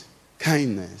 peace,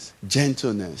 kindness,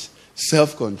 gentleness,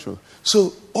 self-control.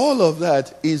 So all of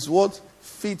that is what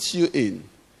fits you in.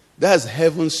 That's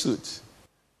heaven's suit.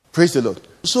 Praise the Lord.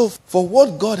 So for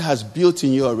what God has built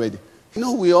in you already,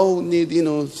 we all need,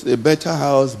 a better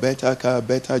house, better car,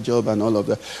 better job and all of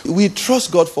that. We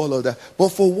trust God for all of that. But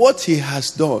for what he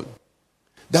has done,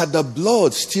 that the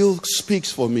blood still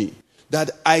speaks for me,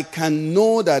 that I can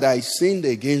know that I sinned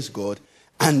against God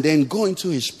and then go into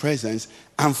his presence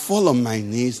and fall on my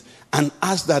knees and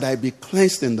ask that I be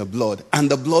cleansed in the blood, and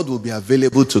the blood will be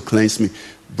available to cleanse me.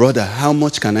 Brother, how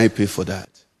much can I pay for that?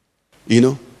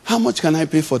 How much can I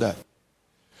pay for that?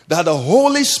 That the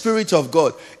Holy Spirit of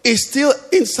God is still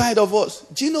inside of us.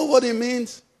 Do you know what it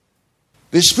means?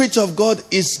 The Spirit of God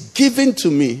is given to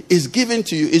me, is given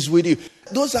to you, is with you.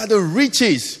 Those are the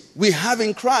riches we have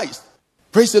in Christ.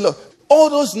 Praise the Lord. All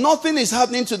those, nothing is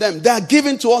happening to them. They are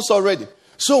given to us already.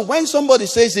 So when somebody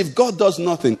says, if God does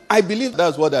nothing, I believe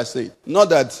that's what I say. Not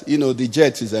that, the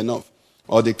jet is enough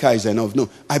or the car is enough. No,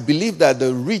 I believe that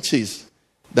the riches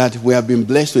that we have been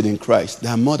blessed with in Christ, they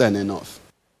are more than enough.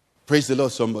 Praise the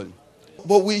Lord, somebody.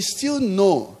 But we still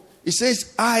know. It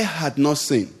says, eye had not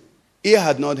seen, ear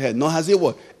had not heard, nor has it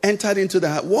what? Entered into the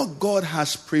heart. What God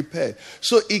has prepared.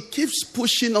 So it keeps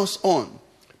pushing us on.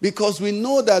 Because we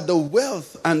know that the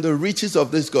wealth and the riches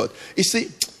of this God. You see,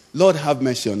 Lord have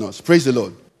mercy on us. Praise the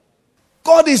Lord.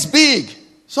 God is big.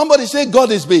 Somebody say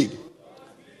God is big.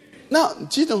 Now,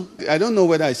 I don't know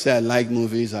whether I say I like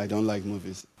movies, I don't like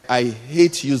movies. I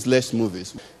hate useless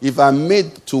movies. If I'm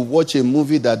made to watch a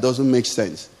movie that doesn't make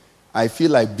sense, I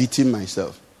feel like beating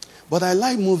myself. But I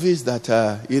like movies that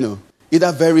are,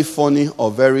 either very funny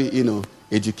or very,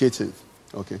 educative.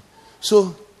 Okay.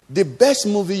 So, the best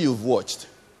movie you've watched,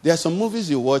 there are some movies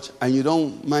you watch and you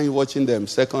don't mind watching them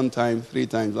second time, 3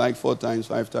 times, like 4 times,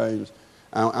 5 times.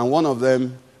 And one of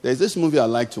them, there's this movie I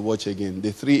like to watch again,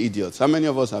 The 3 Idiots. How many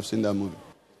of us have seen that movie?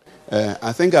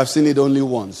 I think I've seen it only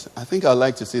once. I think I'd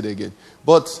like to see it again.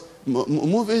 But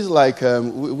movies like,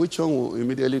 which one will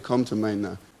immediately come to mind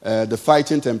now? The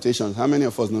Fighting Temptations. How many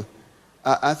of us know?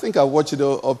 I think I watched it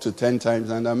up to 10 times,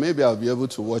 and maybe I'll be able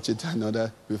to watch it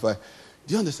another before.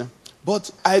 Do you understand?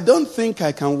 But I don't think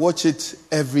I can watch it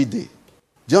every day.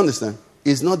 Do you understand?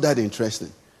 It's not that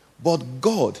interesting. But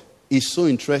God is so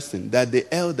interesting that the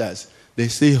elders, they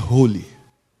say holy.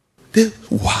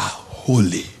 Wow,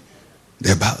 holy.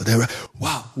 They bow,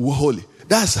 wow, holy.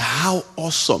 That's how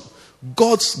awesome.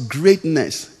 God's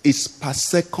greatness is per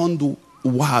second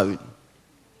wow. Do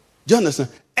you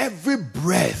understand? Every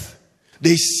breath,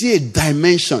 they see a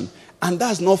dimension. And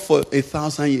that's not for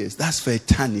 1,000 years. That's for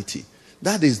eternity.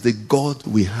 That is the God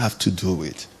we have to do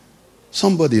with.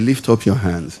 Somebody lift up your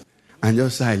hands and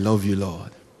just say, I love you, Lord.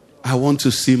 I want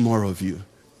to see more of you.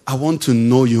 I want to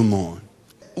know you more.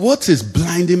 What is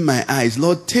blinding my eyes?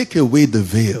 Lord, take away the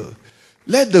veil.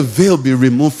 Let the veil be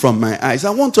removed from my eyes. I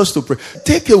want us to pray.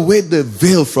 Take away the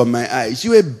veil from my eyes.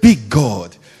 You are a big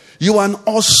God. You are an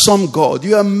awesome God.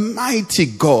 You are a mighty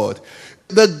God.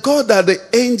 The God that the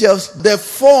angels, they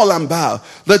fall and bow.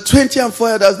 The 24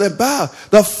 elders, they bow.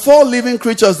 The 4 living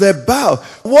creatures, they bow.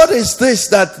 What is this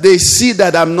that they see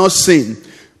that I'm not seeing?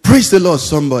 Praise the Lord,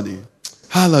 somebody.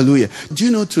 Hallelujah. Do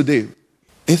you know today,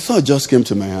 a thought just came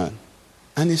to my heart.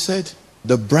 And he said,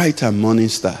 the bright and morning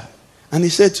star. And he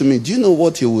said to me, do you know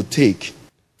what it would take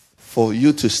for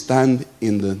you to stand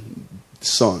in the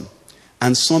sun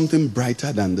and something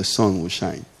brighter than the sun will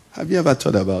shine? Have you ever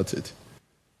thought about it?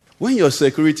 When your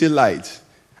security lights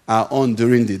are on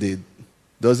during the day,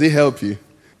 does it help you?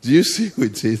 Do you see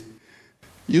with it?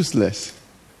 Useless.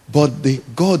 But the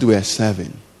God we are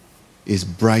serving is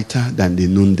brighter than the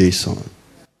noonday sun.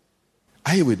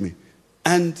 Are you with me?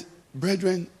 And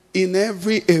brethren, in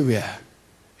every area,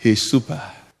 he's super.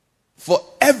 For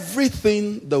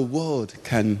everything the world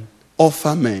can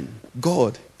offer men,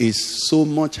 God is so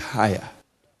much higher.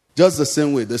 Just the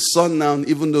same way, the sun now,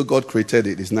 even though God created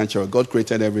it, it's natural. God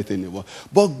created everything in the world.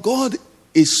 But God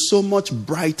is so much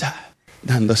brighter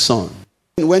than the sun.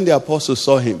 When the apostle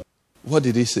saw him, what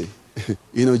did he say?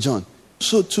 John.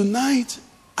 So tonight,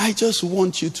 I just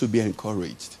want you to be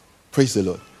encouraged. Praise the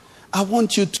Lord. I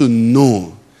want you to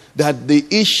know that the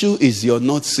issue is you're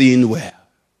not seeing well.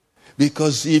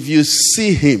 Because if you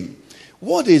see him,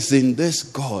 what is in this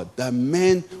God that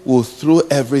men will throw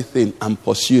everything and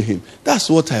pursue him? That's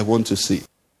what I want to see.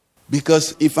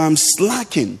 Because if I'm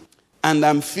slacking and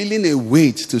I'm feeling a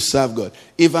weight to serve God,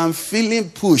 if I'm feeling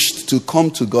pushed to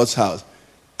come to God's house,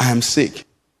 I'm sick.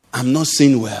 I'm not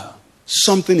seeing well.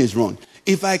 Something is wrong.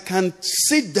 If I can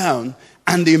sit down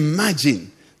and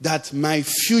imagine that my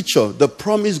future, the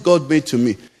promise God made to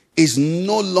me, is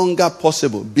no longer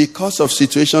possible because of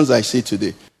situations I see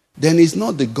today, then it's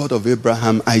not the God of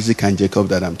Abraham, Isaac, and Jacob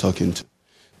that I'm talking to.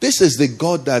 This is the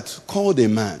God that called a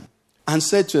man and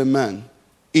said to a man,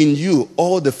 in you,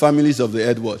 all the families of the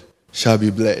earth shall be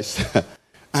blessed.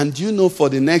 And you know, for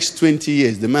the next 20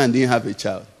 years, the man didn't have a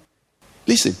child.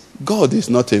 Listen, God is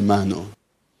not a man. No.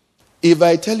 If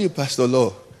I tell you, Pastor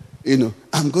Law,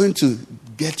 I'm going to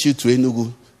get you to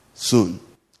Enugu soon,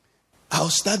 I'll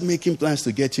start making plans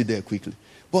to get you there quickly.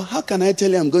 But how can I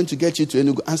tell you I'm going to get you to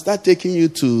Enugu and start taking you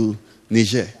to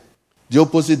Niger? The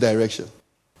opposite direction.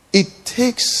 It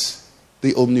takes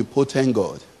the omnipotent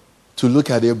God to look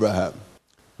at Abraham.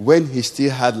 When he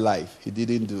still had life, he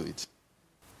didn't do it.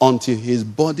 Until his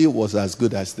body was as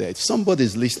good as dead.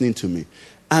 Somebody's listening to me.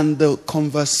 And the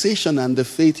conversation and the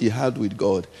faith he had with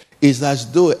God is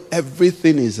as though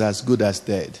everything is as good as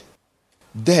dead.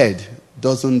 Dead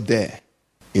doesn't dare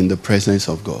in the presence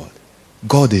of God.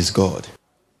 God is God.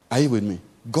 Are you with me?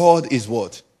 God is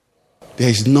what? There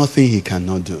is nothing he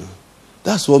cannot do.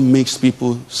 That's what makes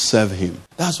people serve him.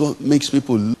 That's what makes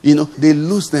people, they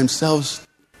lose themselves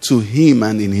to him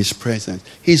and in his presence.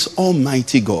 He's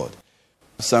Almighty God.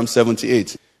 Psalm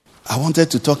 78. I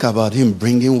wanted to talk about him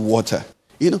bringing water.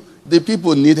 The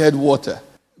people needed water.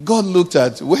 God looked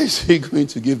at, where is he going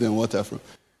to give them water from?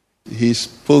 He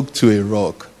spoke to a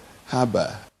rock.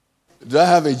 Haba. Do I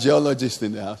have a geologist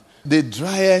in the house? The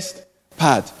driest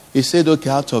part, he said, okay,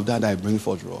 out of that I bring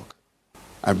forth rock.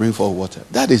 I bring forth water.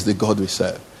 That is the God we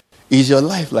serve. Is your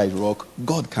life like rock?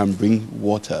 God can bring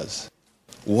waters.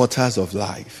 Waters of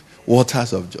life.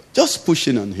 Waters of joy. Just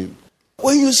pushing on him.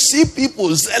 When you see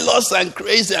people zealous and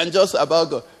crazy and just about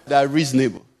God, they are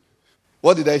reasonable.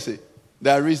 What did I say?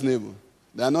 They are reasonable.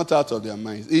 They are not out of their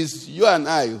minds. It's you and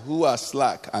I who are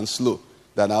slack and slow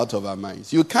that are out of our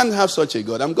minds. You can't have such a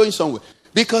God. I'm going somewhere.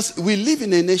 Because we live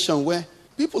in a nation where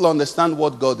people understand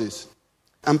what God is.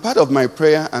 And part of my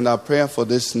prayer and our prayer for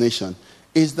this nation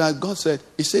is that God said,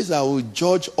 he says, I will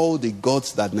judge all the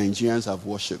gods that Nigerians have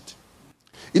worshipped.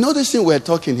 This thing we're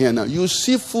talking here now, you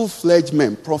see full-fledged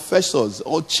men, professors,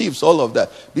 or chiefs, all of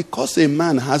that. Because a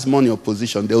man has money or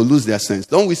position, they'll lose their sense.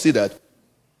 Don't we see that?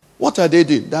 What are they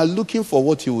doing? They're looking for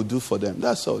what he will do for them.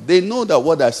 That's all. They know that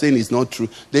what they're saying is not true.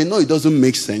 They know it doesn't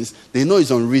make sense. They know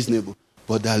it's unreasonable.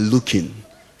 But they're looking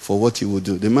for what he will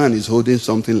do. The man is holding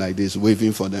something like this,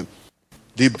 waving for them.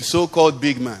 The so-called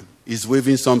big man is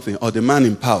waving something, or the man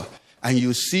in power. And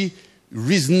you see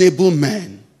reasonable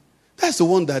men. That's the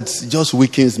one that just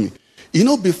weakens me.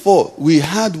 Before, we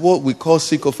had what we call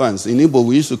sycophants. In Igbo,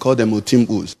 we used to call them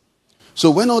otimpos. So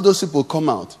when all those people come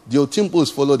out, the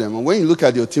otimpos follow them. And when you look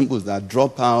at the otimpos, they are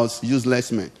dropouts,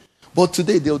 useless men. But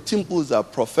today, the otimpos are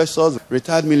professors,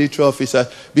 retired military officers,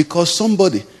 because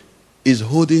somebody is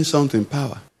holding something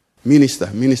power.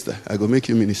 Minister, I go make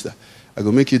you minister. I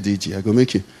go make you DG, I go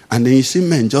make you. And then you see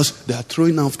men they are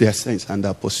throwing off their sense and they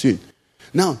are pursuing.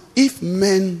 Now, if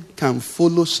men can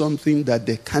follow something that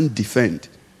they can't defend,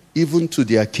 even to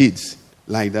their kids,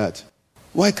 like that,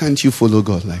 why can't you follow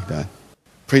God like that?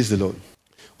 Praise the Lord.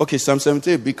 Okay, Psalm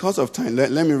 78, because of time,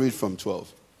 let me read from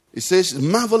 12. It says,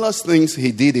 marvelous things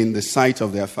he did in the sight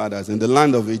of their fathers, in the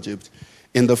land of Egypt,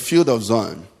 in the field of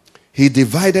Zoan. He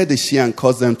divided the sea and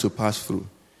caused them to pass through.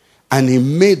 And he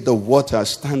made the water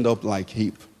stand up like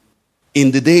heap.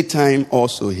 In the daytime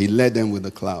also he led them with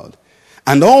a cloud.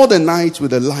 And all the night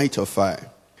with a light of fire.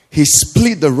 He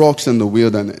split the rocks in the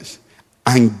wilderness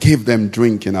and gave them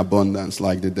drink in abundance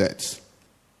like the depths.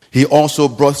 He also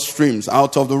brought streams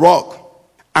out of the rock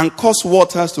and caused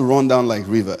waters to run down like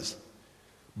rivers.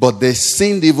 But they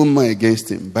sinned even more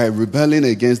against him by rebelling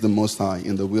against the Most High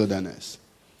in the wilderness.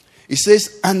 It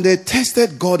says, and they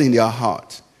tested God in their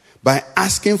heart by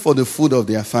asking for the food of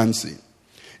their fancy.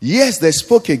 Yes, they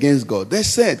spoke against God. They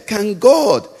said, can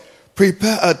God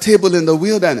prepare a table in the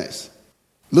wilderness?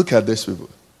 Look at this, people.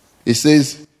 It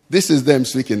says, this is them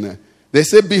speaking now. They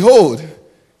say, behold,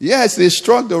 yes, they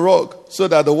struck the rock so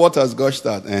that the waters gushed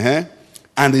out.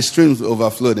 And the streams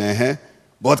overflowed.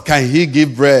 But can he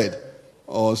give bread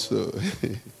also?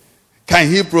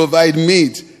 Can he provide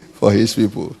meat for his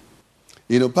people?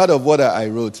 Part of what I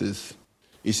wrote is,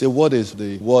 he said, what is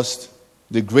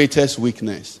the greatest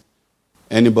weakness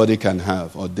anybody can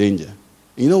have or danger?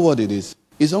 You know what it is?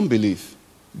 It's unbelief.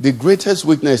 The greatest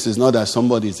weakness is not that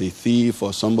somebody is a thief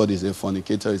or somebody is a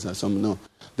fornicator. No.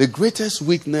 The greatest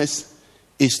weakness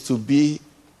is to be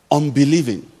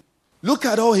unbelieving. Look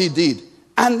at all he did.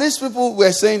 And these people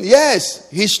were saying, yes,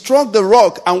 he struck the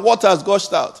rock and waters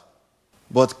gushed out.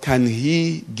 But can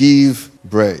he give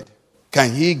bread?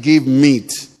 Can he give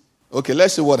meat? Okay,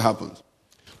 let's see what happens.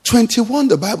 21,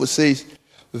 the Bible says,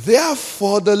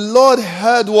 therefore the Lord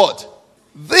heard what?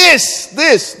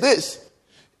 This.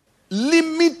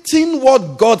 Limiting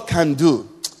what God can do.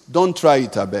 Don't try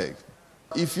it, I beg.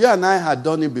 If you and I had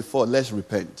done it before, let's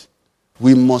repent.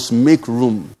 We must make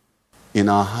room in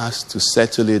our hearts to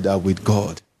settle it that with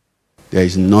God, there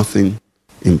is nothing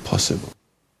impossible.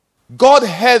 God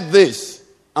heard this,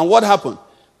 and what happened?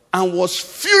 And was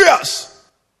furious.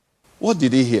 What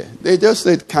did he hear? They just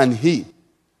said, can he?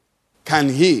 Can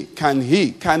he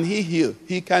heal?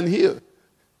 He can heal.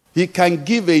 He can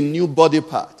give a new body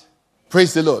part.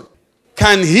 Praise the Lord.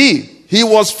 Can he? He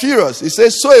was furious. He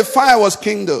says, so a fire was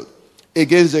kindled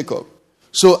against Jacob.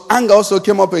 So anger also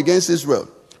came up against Israel.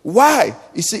 Why?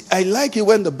 You see, I like it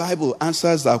when the Bible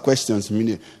answers our questions.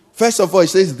 First of all, it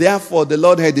says, therefore the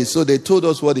Lord heard it. So they told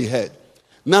us what he heard.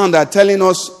 Now they're telling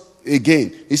us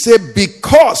again. He said,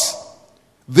 because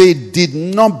they did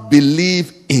not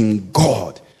believe in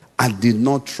God and did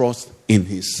not trust in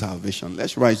his salvation.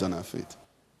 Let's rise on our feet.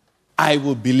 I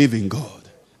will believe in God.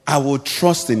 I will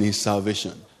trust in his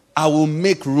salvation. I will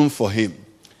make room for him.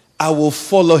 I will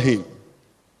follow him.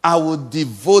 I will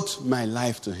devote my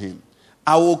life to him.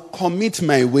 I will commit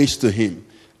my ways to him.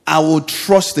 I will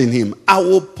trust in him. I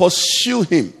will pursue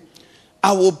him.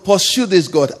 I will pursue this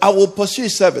God. I will pursue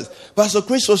his service. Pastor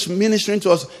Chris was ministering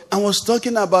to us and was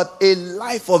talking about a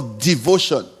life of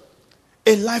devotion.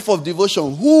 A life of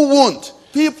devotion. Who won't?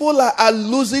 People are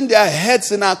losing their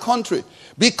heads in our country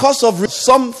because of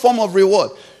some form of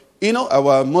reward. You know,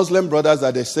 our Muslim brothers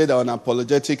that they say are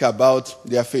unapologetic about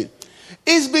their faith.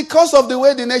 It's because of the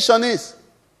way the nation is.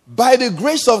 By the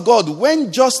grace of God,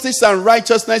 when justice and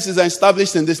righteousness is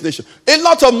established in this nation, a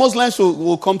lot of Muslims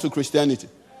will come to Christianity.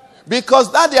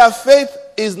 Because that their faith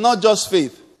is not just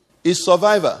faith. It's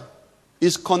survivor.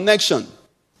 It's connection.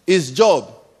 It's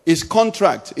job. It's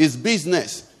contract. It's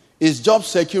business. It's job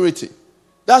security.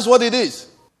 That's what it is.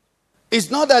 It's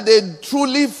not that they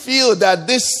truly feel that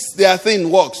their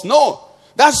thing works. No.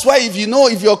 That's why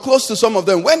if you're close to some of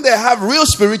them, when they have real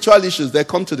spiritual issues, they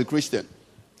come to the Christian.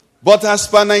 But as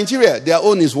per Nigeria, their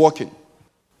own is working.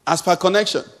 As per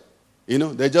connection,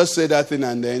 they just say that thing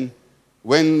and then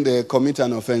when they commit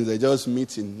an offense, they just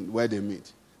meet in where they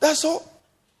meet. That's all.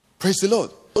 Praise the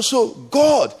Lord. So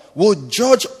God will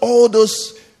judge all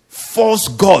those false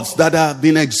gods that have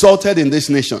been exalted in this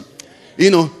nation.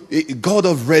 God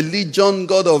of religion,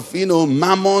 God of,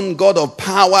 mammon, God of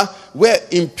power, where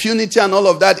impunity and all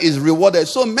of that is rewarded.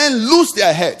 So men lose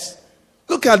their heads.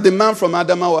 Look at the man from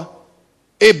Adamawa,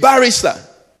 a barrister.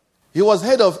 He was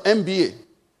head of MBA.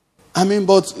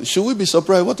 But should we be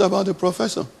surprised? What about the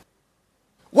professor?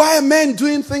 Why are men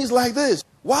doing things like this?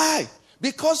 Why?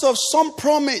 Because of some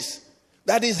promise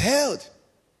that is held.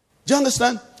 Do you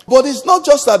understand? But it's not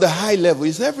just at the high level,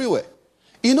 it's everywhere.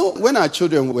 When our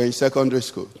children were in secondary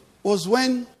school, was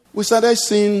when we started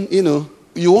seeing,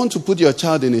 you want to put your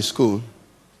child in a school.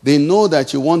 They know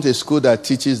that you want a school that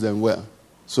teaches them well.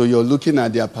 So you're looking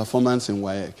at their performance in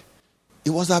WAEC. It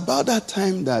was about that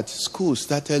time that schools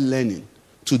started learning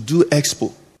to do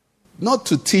expo. Not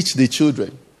to teach the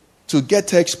children, to get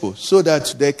expo so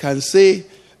that they can say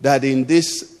that in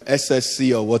this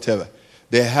SSC or whatever,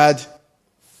 they had,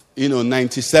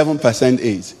 97%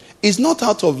 A's. It's not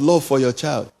out of love for your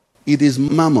child. It is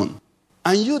mammon.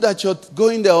 And you that you're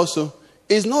going there also,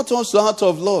 is not also out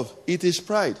of love. It is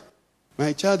pride.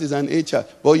 My child is an A child.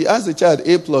 But you ask the child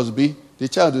A plus B, the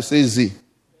child will say Z.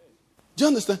 Do you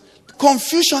understand?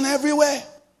 Confusion everywhere.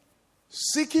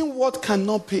 Seeking what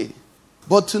cannot pay.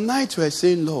 But tonight we're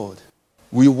saying, Lord,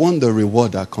 we want the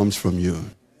reward that comes from you.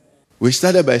 We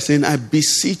started by saying, I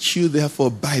beseech you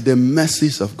therefore by the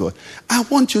mercies of God. I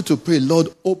want you to pray, Lord,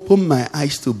 open my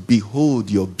eyes to behold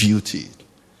your beauty.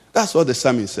 That's what the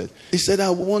psalmist said. He said,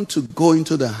 I want to go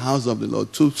into the house of the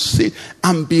Lord to sit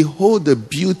and behold the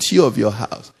beauty of your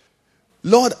house.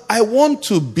 Lord, I want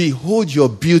to behold your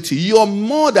beauty. You're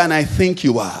more than I think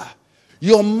you are.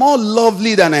 You're more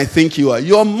lovely than I think you are.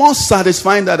 You're more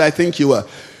satisfying than I think you are.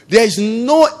 There is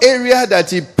no area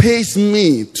that it pays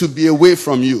me to be away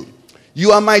from you.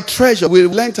 You are my treasure. We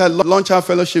learned at Launch Our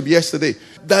Fellowship yesterday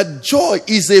that joy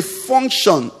is a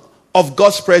function of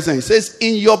God's presence. It says,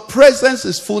 in your presence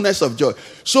is fullness of joy.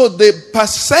 So the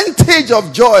percentage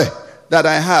of joy that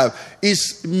I have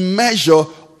is measure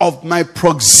of my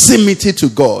proximity to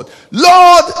God.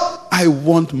 Lord, I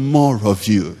want more of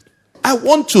you. I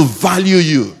want to value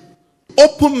you.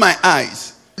 Open my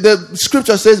eyes. The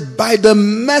scripture says, by the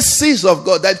mercies of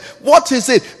God, that what is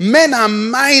it? Men are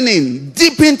mining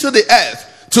deep into the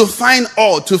earth to find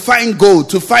ore, to find gold,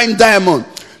 to find diamond.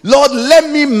 Lord,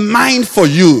 let me mine for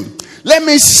you. Let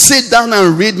me sit down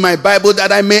and read my Bible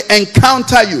that I may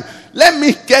encounter you. Let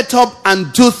me get up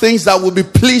and do things that will be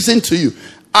pleasing to you.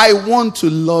 I want to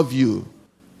love you,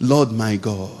 Lord my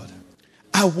God.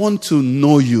 I want to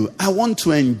know you. I want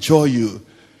to enjoy you.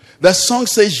 The song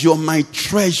says, you're my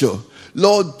treasure.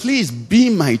 Lord, please be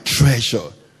my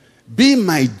treasure. Be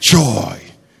my joy.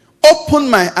 Open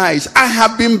my eyes. I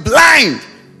have been blind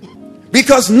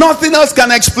because nothing else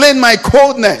can explain my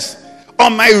coldness or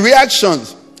my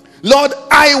reactions. Lord,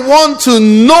 I want to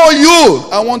know you.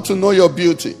 I want to know your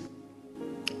beauty.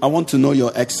 I want to know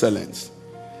your excellence.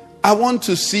 I want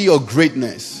to see your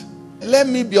greatness. Let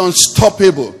me be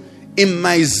unstoppable in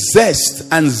my zest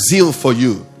and zeal for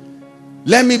you.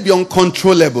 Let me be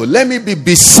uncontrollable. Let me be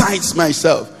besides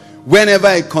myself whenever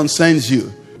it concerns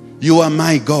you. You are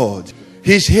my God.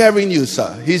 He's hearing you,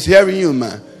 sir. He's hearing you,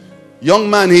 man. Young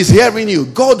man, he's hearing you.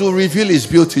 God will reveal his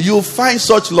beauty. You'll find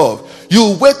such love.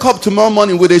 You'll wake up tomorrow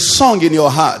morning with a song in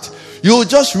your heart. You'll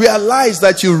just realize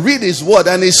that you read his word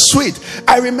and it's sweet.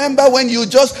 I remember when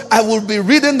I will be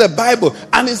reading the Bible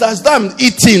and it's as though I'm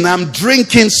eating, I'm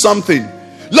drinking something.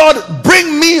 Lord,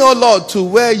 bring me, oh Lord, to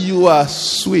where you are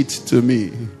sweet to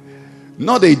me.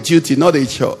 Not a duty, not a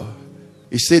chore.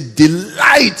 He said,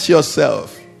 delight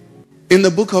yourself. In the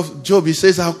book of Job, he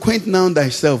says, acquaint now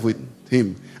thyself with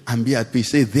him and be at peace.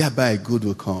 Say, thereby good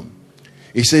will come.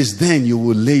 He says, then you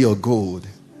will lay your gold.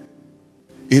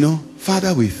 You know,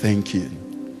 Father, we thank you.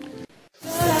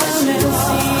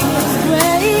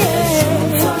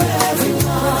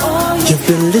 You've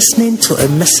been listening to a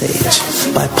message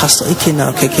by Pastor Ikenna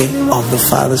of the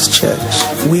Father's Church.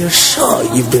 We are sure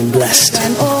you've been blessed.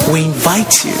 We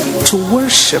invite you to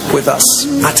worship with us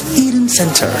at Eden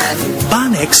Center,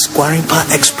 Banex Gwarimpa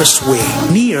Expressway,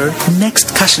 near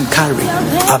Next Cash and Carry,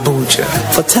 Abuja.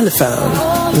 For telephone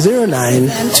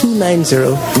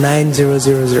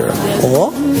 09-290-9000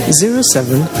 or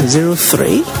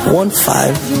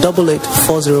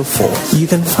 0703-1588-404. You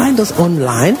can find us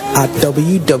online at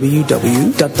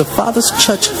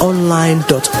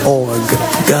www.thefatherschurchonline.org.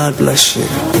 God bless you.